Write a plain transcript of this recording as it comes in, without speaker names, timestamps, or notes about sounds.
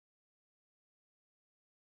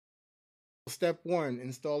Step 1,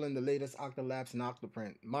 installing the latest Octolapse and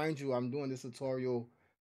Octoprint. Mind you, I'm doing this tutorial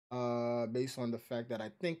based on the fact that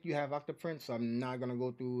I think you have Octoprint, so I'm not gonna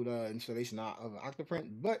go through the installation of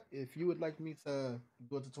Octoprint. But if you would like me to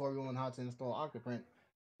do a tutorial on how to install Octoprint,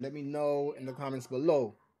 let me know in the comments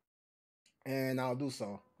below, and I'll do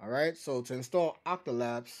so. All right. So to install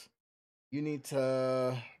Octolapse, you need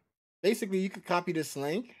to basically you could copy this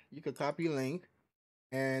link. You could copy link,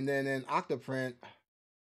 and then in Octoprint,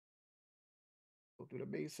 go through the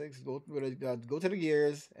basics, go to the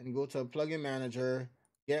gears, and go to plugin manager,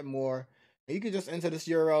 get more, and you can just enter this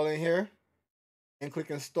URL in here and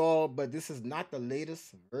click install. But this is not the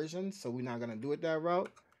latest version, so we're not gonna do it that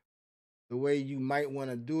route. The way you might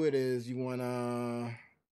want to do it is you wanna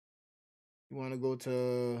go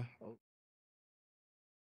to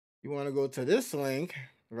this link,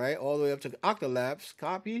 right, all the way up to Octolapse.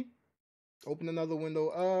 Copy, open another window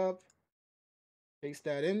up, paste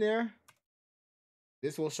that in there.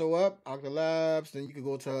 This will show up, Octolapse. Then you can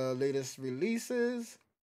go to latest releases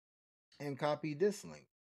and copy this link.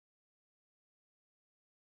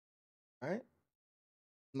 All right,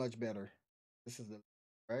 much better. This is the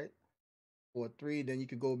right for 3. Then you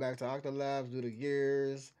could go back to Octolapse, do the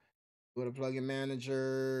gears, go to plugin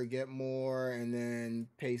manager, get more, and then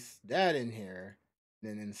paste that in here.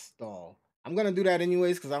 Then install. I'm gonna do that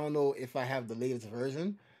anyways because I don't know if I have the latest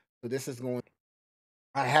version. So this is going.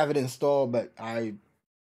 I have it installed, but I'm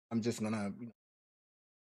just gonna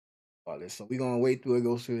install this. So we're gonna wait through it.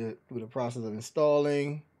 Go through the process of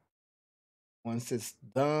installing. Once it's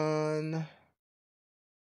done,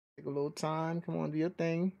 take a little time. Come on, do your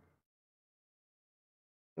thing.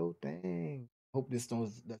 Yo, thing. Hope this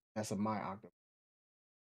don't. That's a my Octo.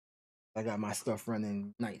 I got my stuff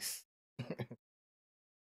running nice.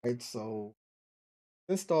 Right, so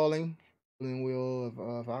installing. Wheel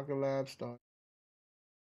of Octolapse. Start.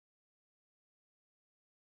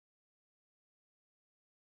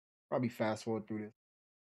 Probably fast forward through this.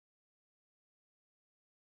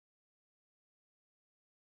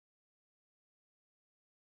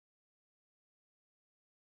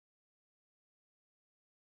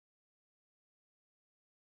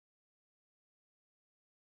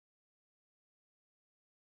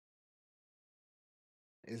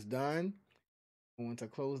 It's done. I want to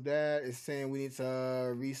close that. It's saying we need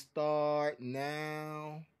to restart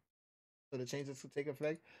now so the changes to take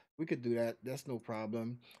effect. We could do that. That's no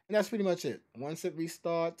problem. And that's pretty much it. Once it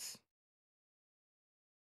restarts,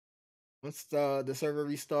 once the server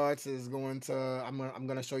restarts, is going to I'm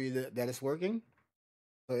gonna show you that it's working.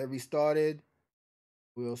 So it restarted.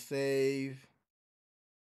 We'll save.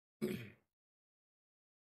 And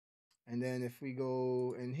then if we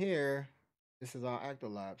go in here, this is our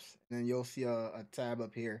Octolapse. And then you'll see a tab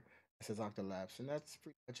up here that says Octolapse. And that's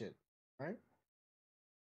pretty much it. All right.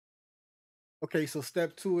 Okay, so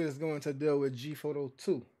step 2 is going to deal with Gphoto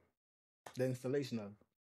 2, the installation of.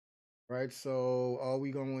 Right, so all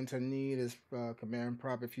we're going to need is command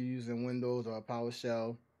prompt if you're using Windows or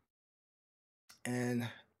PowerShell. And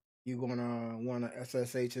you're going to want to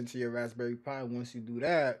SSH into your Raspberry Pi. Once you do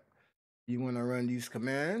that, you want to run these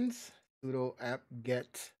commands: sudo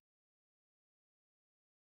apt-get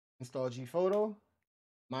install Gphoto.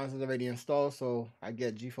 Mine is already installed, so I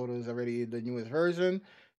get Gphoto is already the newest version.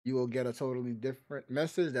 You will get a totally different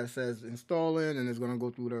message that says installing, and it's going to go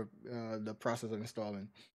through the process of installing.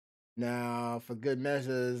 Now, for good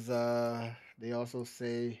measures, they also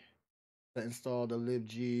say to install the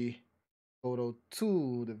libg photo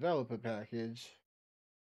 2 developer package.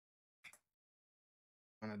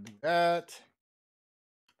 I'm going to do that.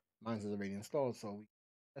 Mine's is already installed, so we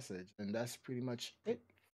message, and that's pretty much it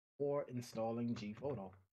for installing Gphoto.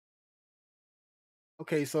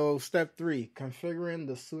 Okay, so step 3, configuring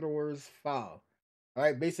the sudoers file. All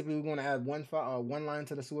right, basically we're going to add one file, one line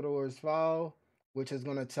to the sudoers file, which is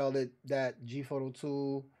going to tell it that Gphoto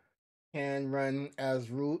 2 can run as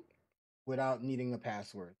root without needing a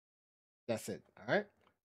password. That's it. All right.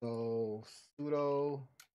 So sudo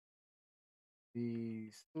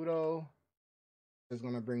is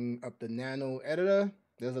going to bring up the nano editor.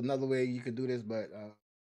 There's another way you could do this, but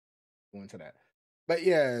go into that. But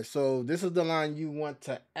yeah, so this is the line you want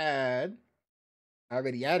to add. I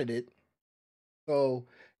already added it. So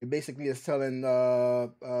it basically is telling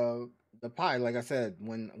the Pi, like I said,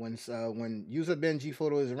 when user bin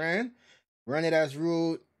Gphoto is ran, run it as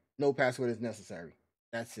root. No password is necessary.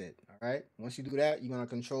 That's it. All right. Once you do that, you're gonna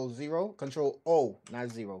control O, not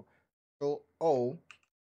 0. Control O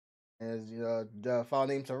as the file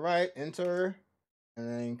name to write, enter, and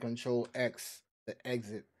then control X to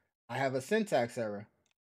exit. I have a syntax error.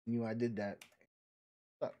 I knew I did that.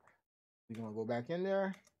 So we're gonna go back in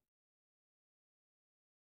there.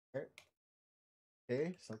 Right.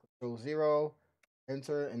 Okay, so Control 0,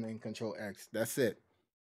 enter, and then Control X. That's it.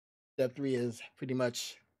 Step 3 is pretty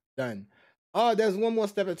much done. There's one more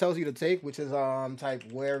step it tells you to take, which is type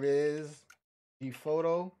where is G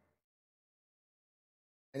photo,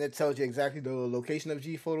 and it tells you exactly the location of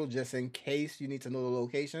G photo, just in case you need to know the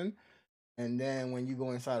location. And then when you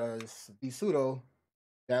go inside of pseudo,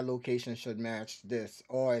 that location should match this.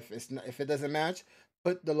 Or if it doesn't match,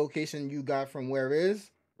 put the location you got from where is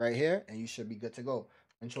right here, and you should be good to go.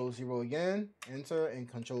 Control 0 again, enter, and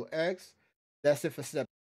Control X. That's it for step.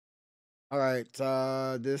 All right,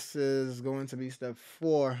 this is going to be step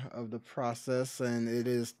 4 of the process, and it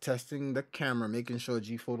is testing the camera, making sure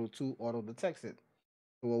G Photo 2 auto detects it.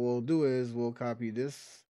 So what we'll do is we'll copy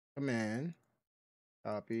this command,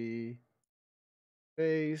 copy,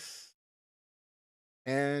 paste,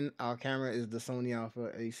 and our camera is the Sony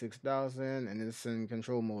Alpha A6000, and it's in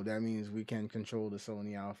control mode. That means we can control the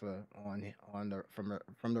Sony Alpha on the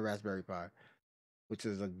from the Raspberry Pi, which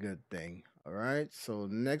is a good thing. All right. So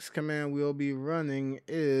next command we'll be running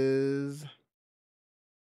is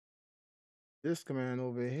this command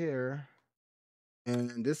over here,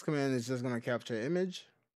 and this command is just gonna capture image.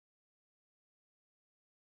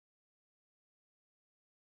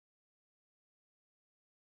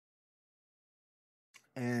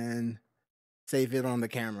 And save it on the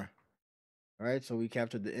camera. All right, so we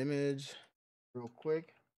captured the image real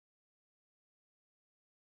quick.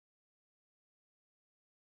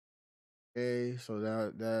 Okay,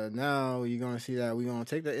 so now you're gonna see that we're gonna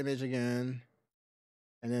take the image again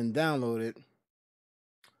and then download it.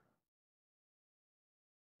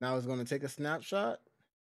 Now it's gonna take a snapshot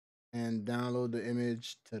and download the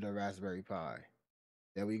image to the Raspberry Pi.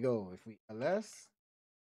 There we go. If we ls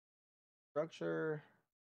structure,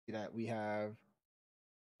 see that we have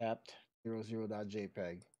capped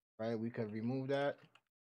 00.jpg. Right, we could remove that,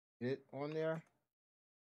 get it on there,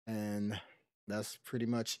 and that's pretty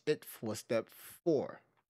much it for step 4.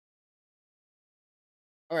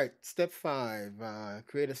 All right, step 5,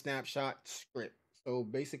 create a snapshot script. So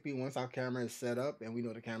basically, once our camera is set up and we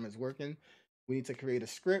know the camera is working, we need to create a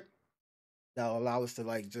script that'll allow us to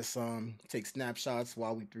like just take snapshots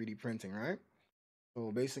while we 3D printing, right? So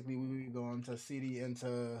basically, we go into CD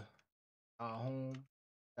into our home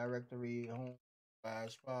directory, home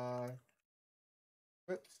 /5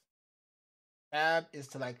 scripts. Tab is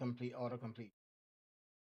to like complete autocomplete.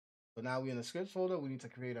 So now we're in the scripts folder. We need to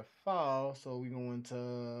create a file. So we go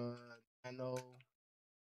into Nano.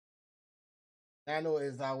 Nano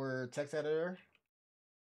is our text editor.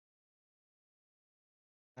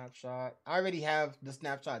 Snapshot. I already have the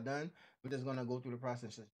snapshot done. We're just gonna go through the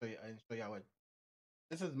process and show y'all what.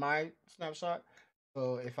 This is my snapshot.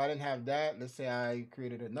 So if I didn't have that, let's say I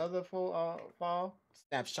created another full file,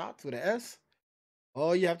 snapshot with an S.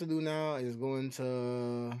 All you have to do now is go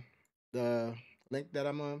into the link that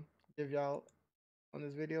I'm gonna give y'all on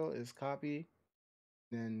this video, is copy,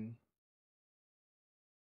 then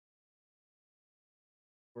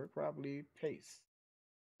work properly, paste.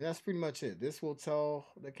 And that's pretty much it. This will tell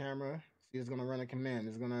the camera. See, it's gonna run a command.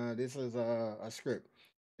 This is a script.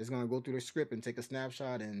 It's gonna go through the script and take a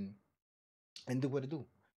snapshot and do what it do.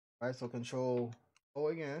 All right, so Control O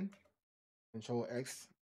again, Control X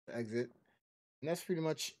to exit, and that's pretty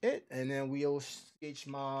much it. And then we'll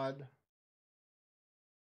chmod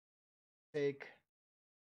take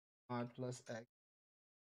mod plus X,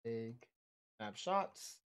 take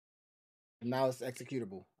snapshots, and now it's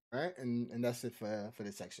executable. All right, and that's it for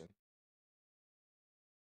this section.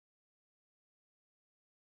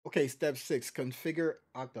 Okay, step 6, configure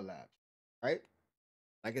Octolapse. Right,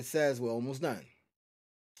 like it says, we're almost done.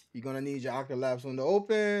 You're gonna need your Octolapse window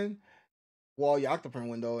open, wall your Octoprint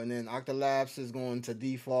window, and then Octolapse is going to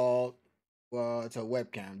default to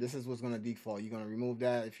webcam. This is what's gonna default. You're gonna remove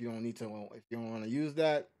that if you don't need to, if you don't want to use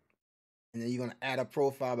that, and then you're gonna add a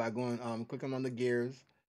profile by going clicking on the gears,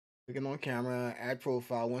 clicking on camera, add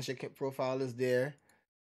profile. Once your profile is there,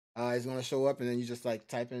 it's gonna show up, and then you just like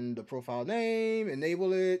type in the profile name,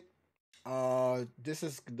 enable it. This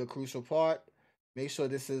is the crucial part. Make sure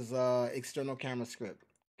this is external camera script.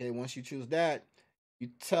 Okay, once you choose that, you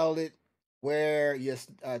tell it where your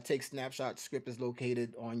take snapshot script is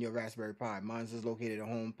located on your Raspberry Pi. Mine is located at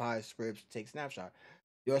home Pi scripts take snapshot.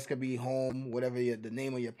 Yours could be home, whatever the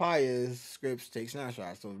name of your Pi is, scripts take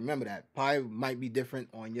snapshot. So remember that Pi might be different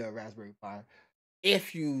on your Raspberry Pi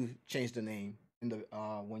if you change the name in the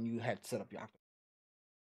when you had set up your Octo.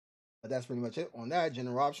 But that's pretty much it on that.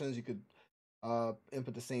 General options, you could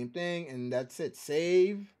input the same thing, and that's it.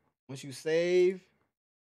 Save. Once you save,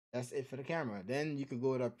 That's it for the camera. Then you could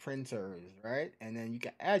go to printers, right? And then you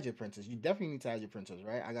can add your printers. You definitely need to add your printers,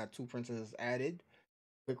 right? I got 2 printers added.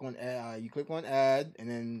 Click on add, you click on add, and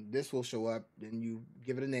then this will show up. Then you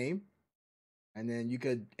give it a name, and then you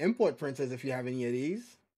could import printers if you have any of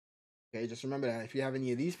these. Okay, just remember that if you have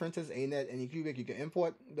any of these printers, ANET, any cubic, you can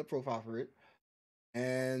import the profile for it,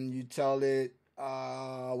 and you tell it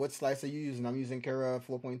what slicer you using. I'm using Kara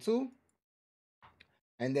 4.2,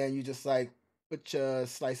 and then you just like put your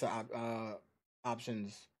slicer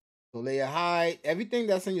options. So layer height, everything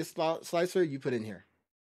that's in your slicer, you put in here.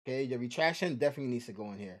 Okay, your retraction definitely needs to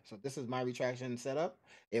go in here. So this is my retraction setup.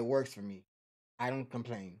 It works for me. I don't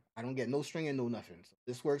complain. I don't get no string and no nothing. So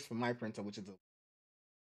this works for my printer, which is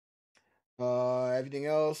everything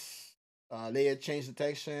else. Layer change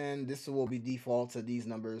detection. This will be default to these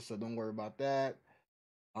numbers, so don't worry about that.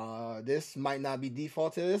 This might not be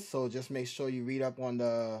default to this, so just make sure you read up on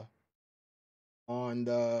the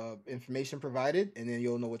information provided, and then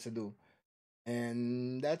you'll know what to do.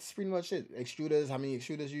 And that's pretty much it. Extruders, how many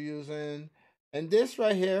extruders you're using. And this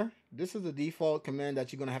right here, this is the default command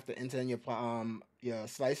that you're gonna have to enter in your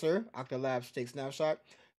slicer, Octolapse take snapshot.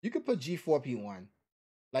 You could put G4P1.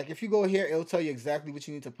 Like if you go here, it'll tell you exactly what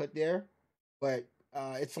you need to put there, but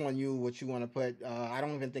it's on you what you want to put. I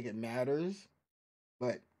don't even think it matters,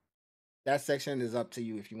 but that section is up to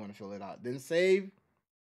you if you want to fill it out. Then save,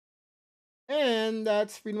 and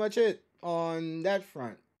that's pretty much it on that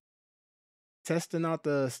front. Testing out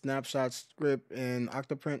the snapshot script in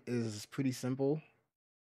Octoprint is pretty simple.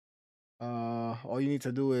 All you need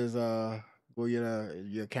to do is go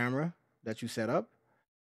your camera that you set up,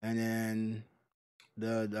 and then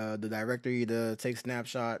the directory to take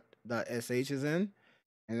snapshot.sh is in,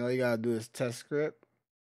 and all you gotta do is test script,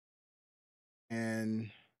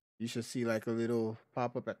 and you should see like a little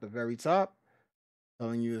pop up at the very top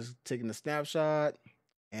telling you it's taking the snapshot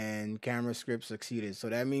and camera script succeeded. So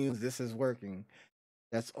that means this is working.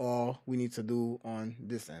 That's all we need to do on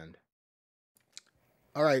this end.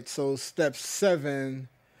 All right, so step 7,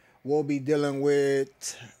 we'll be dealing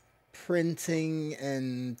with printing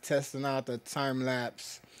and testing out the time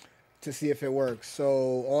lapse to see if it works. So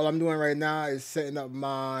all I'm doing right now is setting up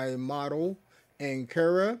my model in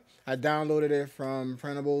Cura. I downloaded it from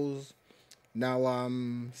Printables. Now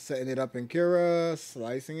I'm setting it up in Cura,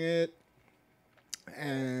 slicing it,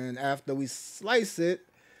 and after we slice it,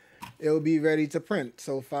 it'll be ready to print.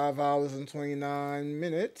 So 5 hours and 29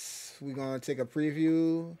 minutes. We're gonna take a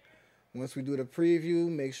preview. Once we do the preview,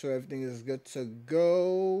 make sure everything is good to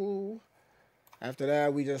go. After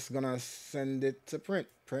that, we just gonna send it to print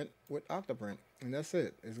with Octoprint, and that's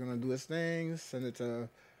it. It's gonna do its thing. Send it to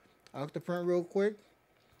Octoprint real quick.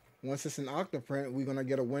 Once it's in Octoprint, we're gonna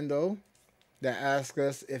get a window that asks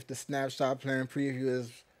us if the snapshot plan preview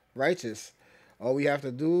is righteous. All we have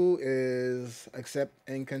to do is accept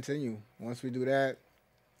and continue. Once we do that,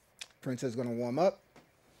 printer's gonna warm up,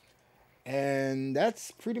 and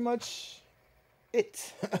that's pretty much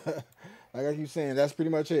it. Like I keep saying, that's pretty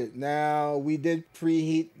much it. Now we did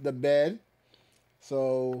preheat the bed,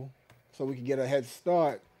 so we can get a head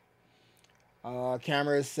start.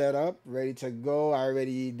 Camera is set up, ready to go. I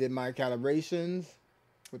already did my calibrations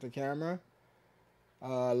with the camera.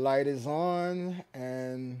 Light is on,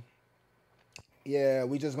 and yeah,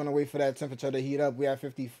 we just gonna wait for that temperature to heat up. We have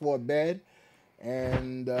 54 bed,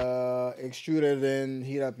 and extruder didn't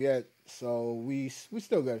heat up yet, so we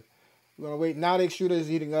still good. We're gonna wait. Now the extruder is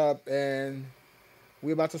heating up, and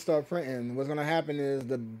we're about to start printing. What's gonna happen is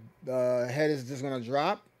the head is just gonna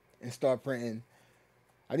drop and start printing.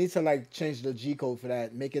 I need to like change the G code for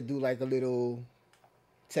that. Make it do like a little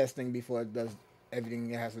testing before it does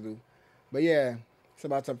everything it has to do. But yeah, it's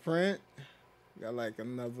about to print. Got like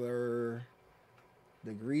another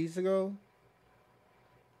degrees to go.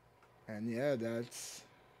 And yeah, that's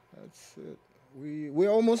it. We're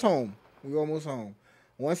almost home. We're almost home.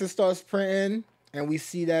 Once it starts printing and we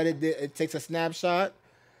see that it takes a snapshot,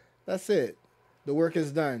 that's it. The work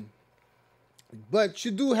is done. But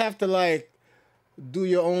you do have to like do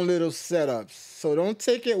your own little setups. So don't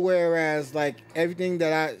take it whereas like everything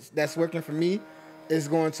that's working for me is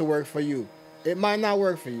going to work for you. It might not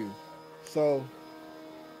work for you. So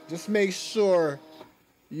just make sure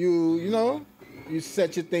you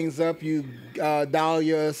set your things up, you dial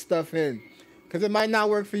your stuff in, because it might not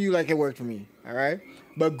work for you like it worked for me. All right,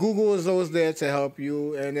 but Google is always there to help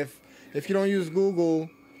you, and if you don't use Google,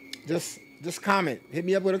 just comment, hit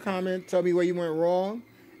me up with a comment, tell me where you went wrong,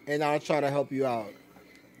 and I'll try to help you out.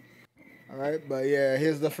 All right, but yeah,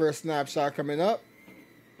 here's the first snapshot coming up.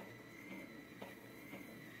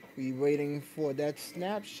 We waiting for that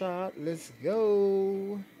snapshot. Let's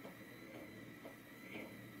go.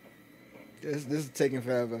 This is taking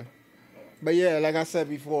forever. But yeah, like I said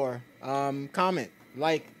before, comment,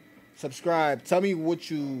 like, subscribe. Tell me what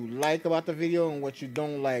you like about the video and what you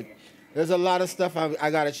don't like. There's a lot of stuff I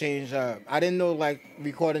gotta change up. I didn't know like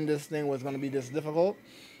recording this thing was gonna be this difficult,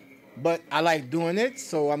 but I like doing it,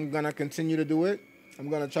 so I'm gonna continue to do it. I'm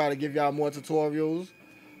gonna try to give y'all more tutorials.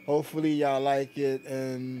 Hopefully y'all like it,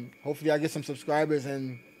 and hopefully I get some subscribers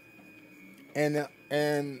and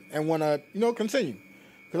wanna continue.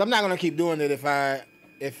 Cause I'm not gonna keep doing it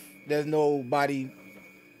if there's nobody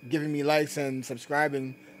giving me likes and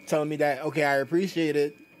subscribing, telling me that okay, I appreciate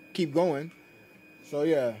it, keep going. So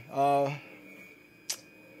yeah,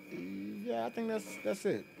 yeah, I think that's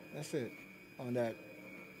it. That's it on that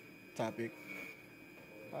topic.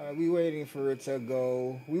 We waiting for it to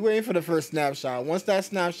go. We waiting for the first snapshot. Once that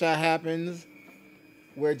snapshot happens,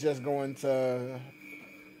 we're just going to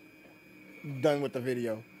done with the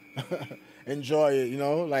video. Enjoy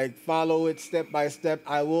it, like follow it step by step.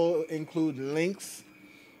 I will include links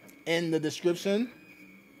in the description.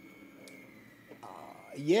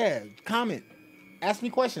 Yeah, comment, ask me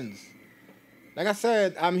questions. Like I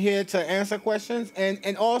said, I'm here to answer questions,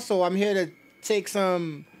 and also I'm here to take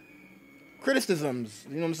some criticisms.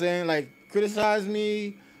 You know what I'm saying? Like criticize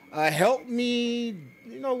me, help me,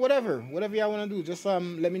 whatever y'all want to do. Just let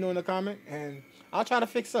me know in the comment, and I'll try to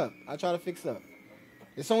fix up.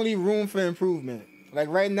 It's only room for improvement. Like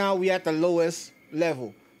right now, we at the lowest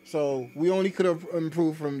level, so we only could have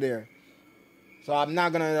improved from there. So I'm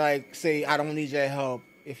not gonna like say I don't need your help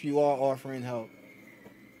if you are offering help,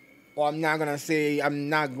 or I'm not gonna say I'm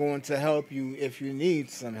not going to help you if you need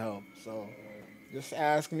some help. So just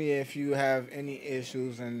ask me if you have any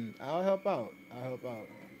issues, and I'll help out.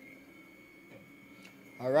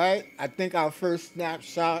 All right. I think our first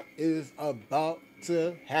snapshot is about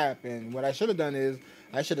to happen. What I should have done is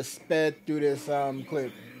I should have sped through this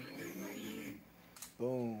clip.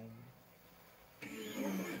 Boom.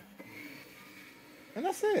 And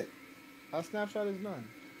that's it. Our snapshot is done.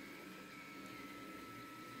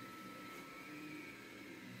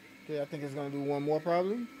 Okay, I think it's gonna do one more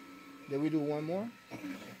probably. Did we do one more?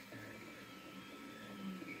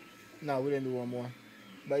 No, we didn't do one more.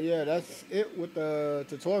 But yeah, that's it with the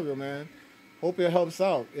tutorial, man. Hope it helps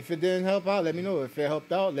out. If it didn't help out, let me know. If it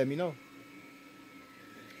helped out, let me know.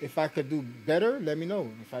 If I could do better, let me know.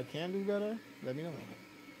 If I can do better, let me know.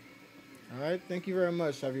 All right, thank you very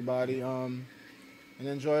much, everybody. And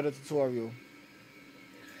enjoy the tutorial.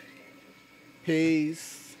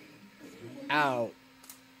 Peace out.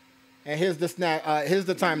 And here's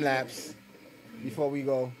the time lapse before we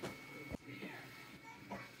go.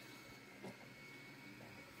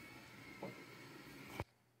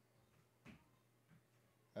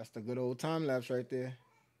 That's the good old time lapse right there.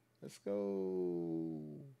 Let's go.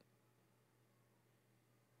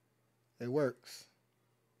 It works.